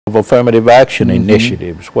affirmative action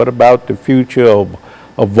initiatives? What about the future of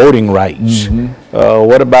voting rights?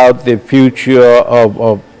 What about the future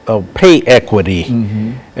of pay equity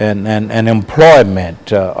and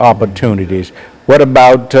employment opportunities? What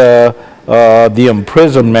about the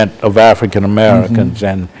imprisonment of African Americans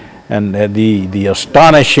and the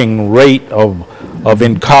astonishing rate of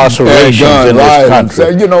incarceration in this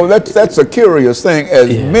country? You know, that's a curious thing. As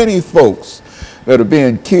many folks that are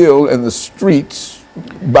being killed in the streets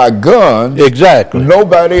by guns. Exactly.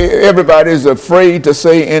 Everybody's afraid to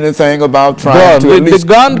say anything about trying to the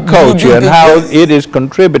gun culture and how it is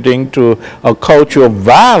contributing to a culture of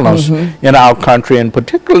violence in our country, and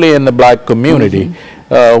particularly in the black community.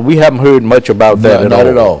 We haven't heard much about that not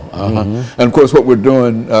at all. And of course, what we're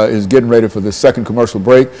doing is getting ready for the second commercial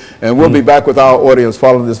break, and we'll be back with our audience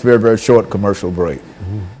following this very, very short commercial break.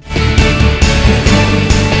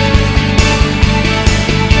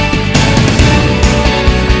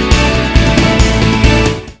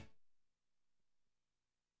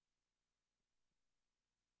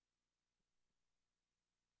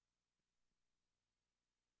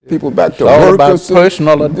 People back to work. About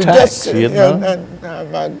personal attacks, you know.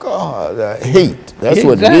 My God, hate. That's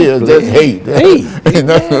what it is. That's hate. Hate.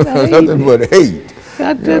 Nothing but hate.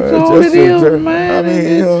 That's all it is, man. I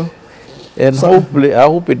mean, and hopefully, I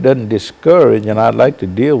hope it doesn't discourage, and I'd like to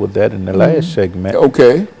deal with that in the last segment.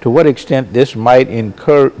 Okay. To what extent this might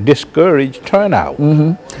discourage turnout?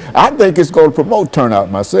 I think it's going to promote turnout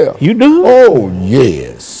myself. You do? Oh,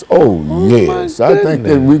 yes. Oh, yes. I think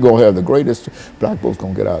that we're going to have the greatest, black folks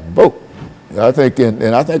going to get out and vote. I think,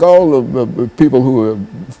 and I think all the people who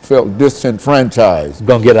have felt disenfranchised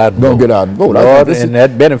gonna get out and vote. Lord, and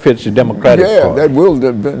that benefits the Democratic Party. Yeah, that will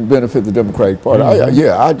benefit the Democratic Party.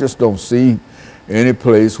 I just don't see any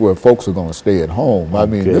place where folks are going to stay at home. I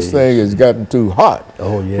mean, this thing has gotten too hot.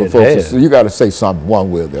 Oh, yeah, for folks. So you got to say something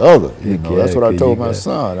one way or the other. You know, that's what I told my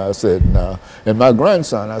son. I said, and my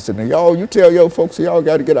grandson, I said, now, y'all, you tell your folks y'all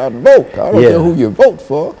got to get out and vote. I don't care who you vote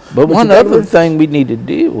for. But one other thing we need to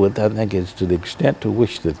deal with, I think, is to the extent to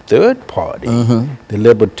which the third party, the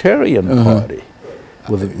Libertarian Party,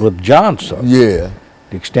 with Johnson,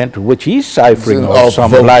 the extent to which he's ciphering off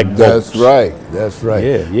some black votes. That's right. That's right.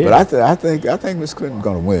 Yeah. But I think Miss Clinton's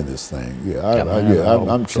going to win this thing.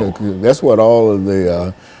 I'm sure. That's what all of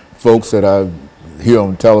the folks that I hear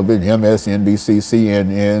on television, MSNBC,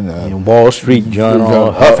 CNN, Wall Street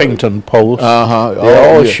Journal, Huffington Post,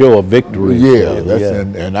 they all show a victory.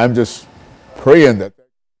 And I'm just praying that.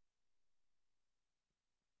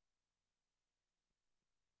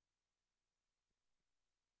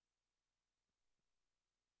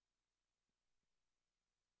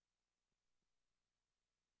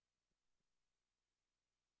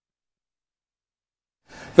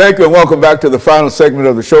 Thank you and welcome back to the final segment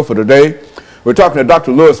of the show for today. We're talking to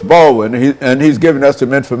Dr. Lewis Baldwin, and he's giving us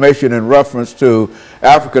some information in reference to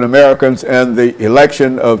African Americans and the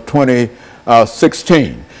election of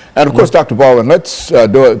 2016. And of course, Dr. Baldwin, let's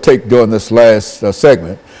during this last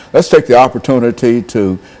segment, let's take the opportunity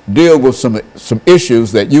to deal with some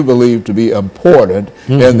issues that you believe to be important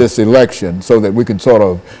in this election, so that we can sort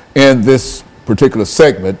of end this particular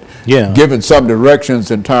segment, given some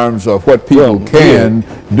directions in terms of what people can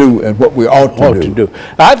do and what we ought to do.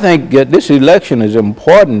 I think this election is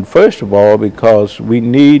important, first of all, because we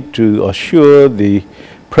need to assure the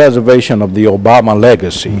preservation of the Obama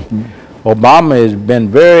legacy. Obama has been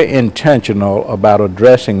very intentional about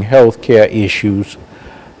addressing health care issues,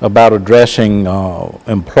 about addressing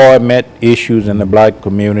employment issues in the black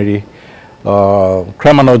community,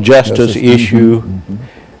 criminal justice issue,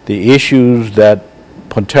 the issues that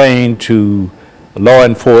pertain to law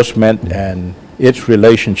enforcement and its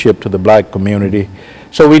relationship to the black community.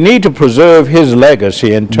 So we need to preserve his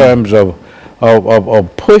legacy in terms of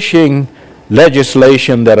pushing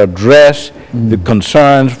legislation that address the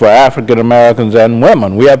concerns for African Americans and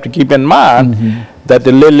women. We have to keep in mind that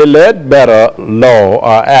the Ledbetter Law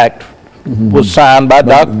or Act was signed by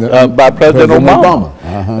President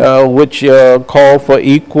Obama, which called for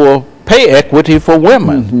equal pay equity for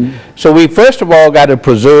women. So we first of all got to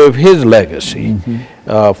preserve his legacy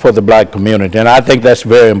for the black community, and I think that's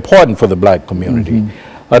very important for the black community.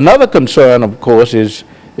 Another concern, of course,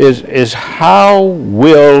 is how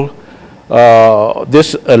will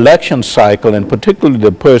this election cycle, and particularly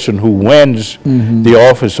the person who wins the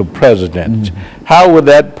office of president, how will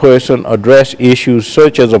that person address issues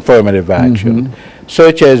such as affirmative action,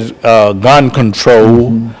 such as gun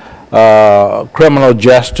control, criminal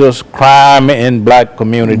justice, crime in black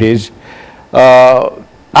communities.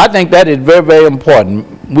 I think that is very, very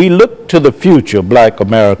important. We look to the future, black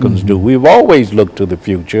Americans do. We've always looked to the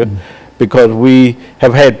future because we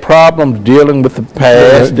have had problems dealing with the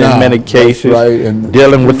past in many cases, and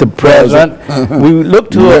dealing with the present. We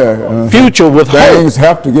look to a future with hope. Things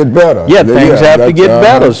have to get better. Yeah, things have to get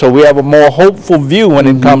better. So we have a more hopeful view when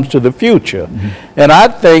it comes to the future. And I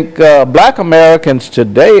think black Americans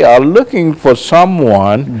today are looking for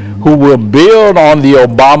someone who will build on the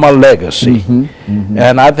Obama legacy.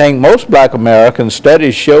 And I think most black American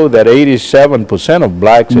studies show that 87% of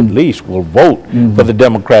blacks at least will vote for the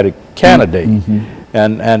Democratic candidate.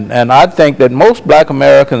 And I think that most black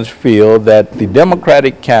Americans feel that the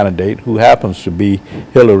Democratic candidate, who happens to be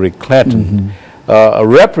Hillary Clinton,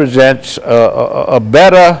 represents a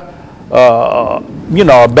better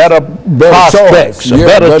prospects, choice. a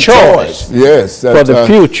better choice for the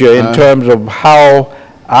future in terms of how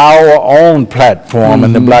our own platform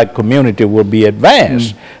in the black community will be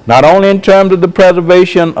advanced, not only in terms of the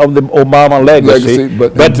preservation of the Obama legacy,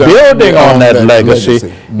 but building on that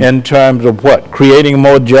legacy in terms of what? Creating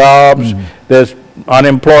more jobs. There's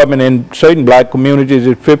unemployment in certain black communities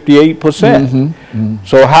is 58%.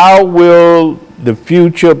 So how will the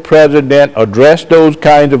future president address those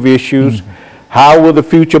kinds of issues? How will the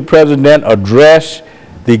future president address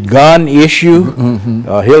the gun issue?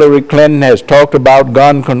 Hillary Clinton has talked about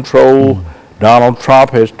gun control. Donald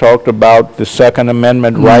Trump has talked about the Second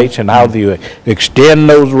Amendment rights and how to extend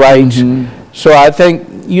those rights. So I think,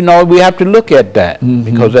 you know, we have to look at that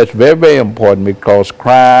because that's very, very important, because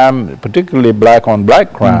crime, particularly black on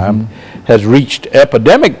black crime, has reached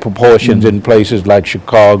epidemic proportions in places like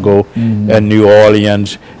Chicago and New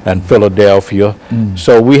Orleans and Philadelphia.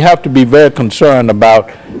 So we have to be very concerned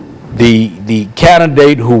about the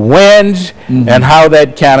candidate who wins and how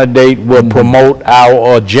that candidate will promote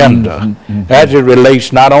our agenda as it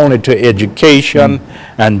relates not only to education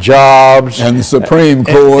and jobs and the Supreme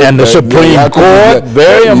Court and the Supreme Court,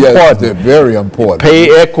 very important, very important, pay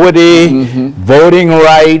equity, voting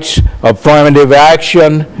rights, affirmative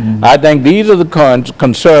action. I think these are the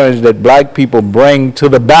concerns that black people bring to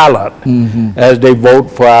the ballot as they vote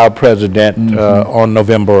for our president on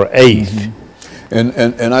November 8th.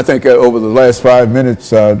 And I think over the last 5 minutes,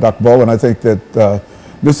 Dr. Baldwin, I think that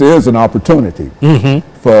this is an opportunity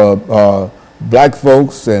for black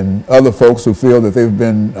folks and other folks who feel that they've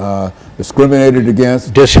been discriminated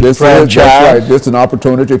against. Disenfranchised. That's right. This is an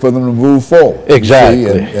opportunity for them to move forward. Exactly.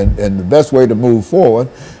 And the best way to move forward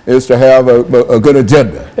is to have a good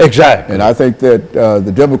agenda. Exactly. And I think that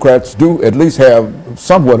the Democrats do at least have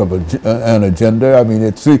somewhat of an agenda. I mean,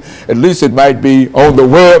 at least it might be on the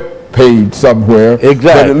web page somewhere, but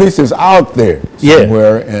at least it's out there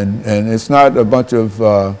somewhere, and it's not a bunch of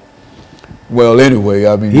well, anyway,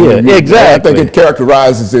 I mean, I think it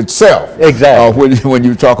characterizes itself when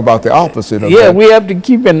you talk about the opposite of that. We have to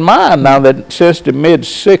keep in mind now that since the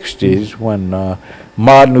mid-60s, when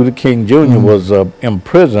Martin Luther King Jr. was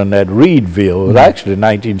imprisoned at Reedville, it was actually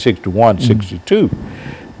 1961-62,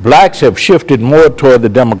 blacks have shifted more toward the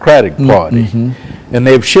Democratic Party. And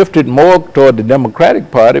they've shifted more toward the Democratic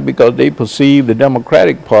Party because they perceive the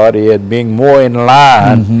Democratic Party as being more in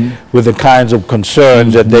line with the kinds of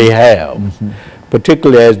concerns that they have,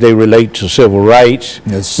 particularly as they relate to civil rights,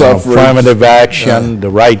 affirmative action, the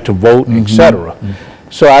right to vote, etc.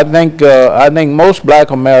 So I think most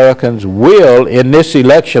black Americans will, in this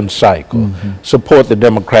election cycle, support the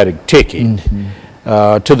Democratic ticket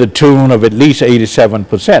to the tune of at least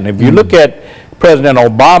 87%. If you look at President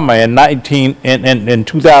Obama in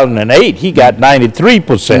 2008, he got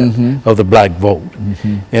 93% of the black vote.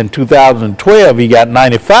 In 2012, he got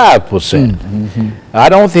 95%. I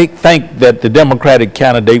don't think that the Democratic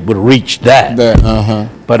candidate would reach that.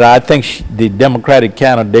 But I think the Democratic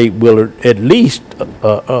candidate will at least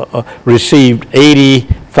receive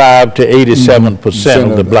 85 to 87%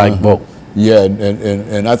 of the black vote. Yeah,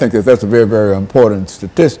 and I think that that's a very, very important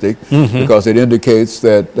statistic because it indicates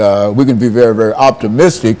that we can be very, very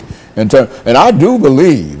optimistic in terms. And I do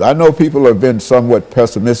believe, I know people have been somewhat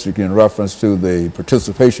pessimistic in reference to the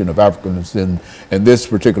participation of Africans in this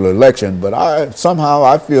particular election, but somehow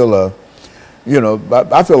I feel a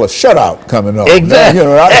shutout coming on. Exactly.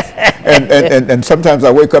 And sometimes I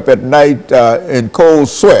wake up at night in cold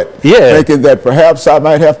sweat, thinking that perhaps I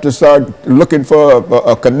might have to start looking for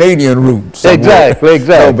a Canadian route somewhere. Exactly.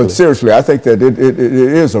 No, but seriously, I think that it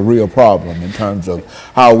is a real problem in terms of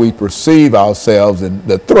how we perceive ourselves and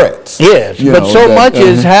the threats. Yes, but so much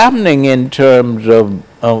is happening in terms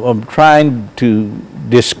of trying to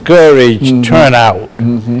discourage turnout.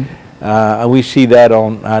 We see that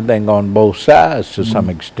I think on both sides to some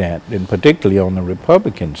extent, and particularly on the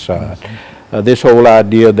Republican side. This whole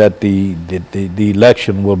idea that the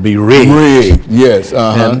election will be rigged. Yes.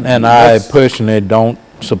 And I personally don't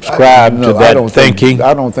subscribe to that thinking.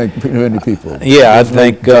 I don't think many people. Yeah, I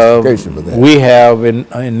think we have in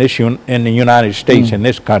the United States, in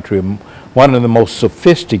this country, one of the most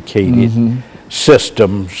sophisticated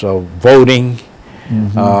systems of voting,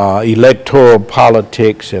 electoral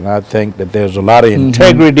politics, and I think that there's a lot of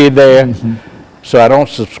integrity there. So I don't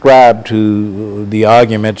subscribe to the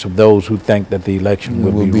arguments of those who think that the election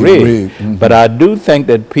will be rigged. But I do think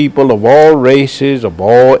that people of all races, of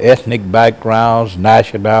all ethnic backgrounds,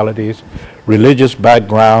 nationalities, religious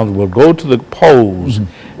backgrounds will go to the polls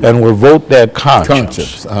and will vote their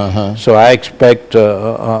conscience. So I expect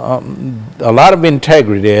a lot of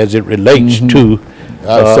integrity as it relates to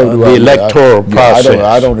the electoral process.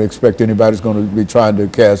 I don't expect anybody's going to be trying to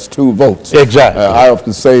cast 2 votes. Exactly. I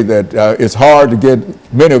often say that it's hard to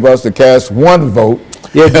get many of us to cast 1 vote.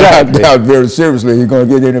 Exactly. Now, very seriously, you're going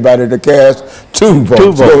to get anybody to cast 2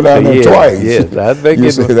 votes. Go down there twice. Yes, I think I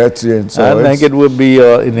think it would be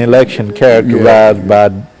an election characterized by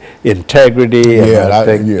integrity, and I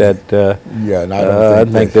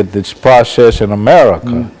think that this process in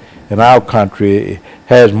America, in our country,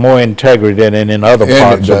 has more integrity than in other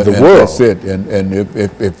parts of the world. That's it. And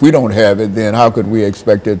if we don't have it, then how could we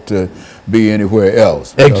expect it to be anywhere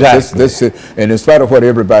else? Exactly. And in spite of what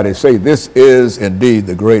everybody say, this is indeed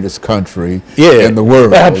the greatest country in the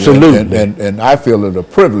world. Absolutely. And I feel it a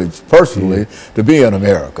privilege personally to be an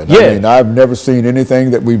American. I mean, I've never seen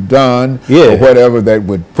anything that we've done or whatever that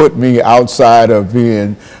would put me outside of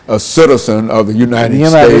being a citizen of the United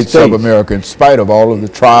States of America, in spite of all of the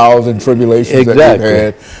trials and tribulations that we've had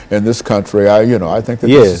in this country. I think that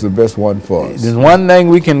this is the best one for us. There's one thing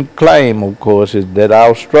we can claim, of course, is that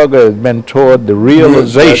our struggle has been toward the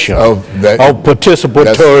realization of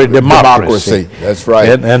participatory democracy. That's right.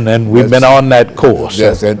 And we've been on that course.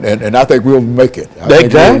 Yes, and I think we'll make it.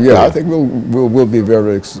 Exactly. I think we'll be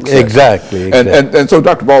very successful. Exactly. And so,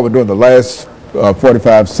 Dr. Baldwin, during the last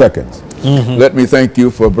 45 seconds, let me thank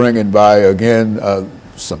you for bringing by again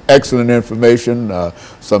some excellent information,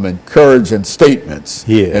 some encouraging statements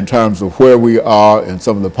in terms of where we are and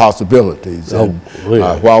some of the possibilities.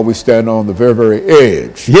 While we stand on the very, very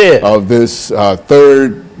edge of this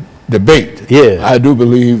third debate, I do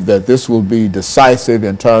believe that this will be decisive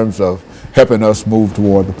in terms of helping us move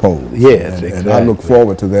toward the polls. And I look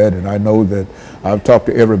forward to that, and I know that I've talked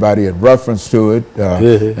to everybody in reference to it,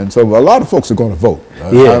 and so a lot of folks are going to vote.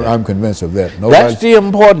 I'm convinced of that. That's the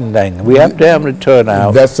important thing. We have to have the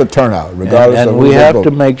turnout. That's the turnout, regardless of who we have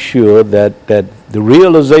to make sure that the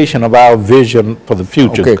realization of our vision for the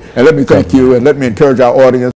future. Okay, and let me thank you, and let me encourage our audience.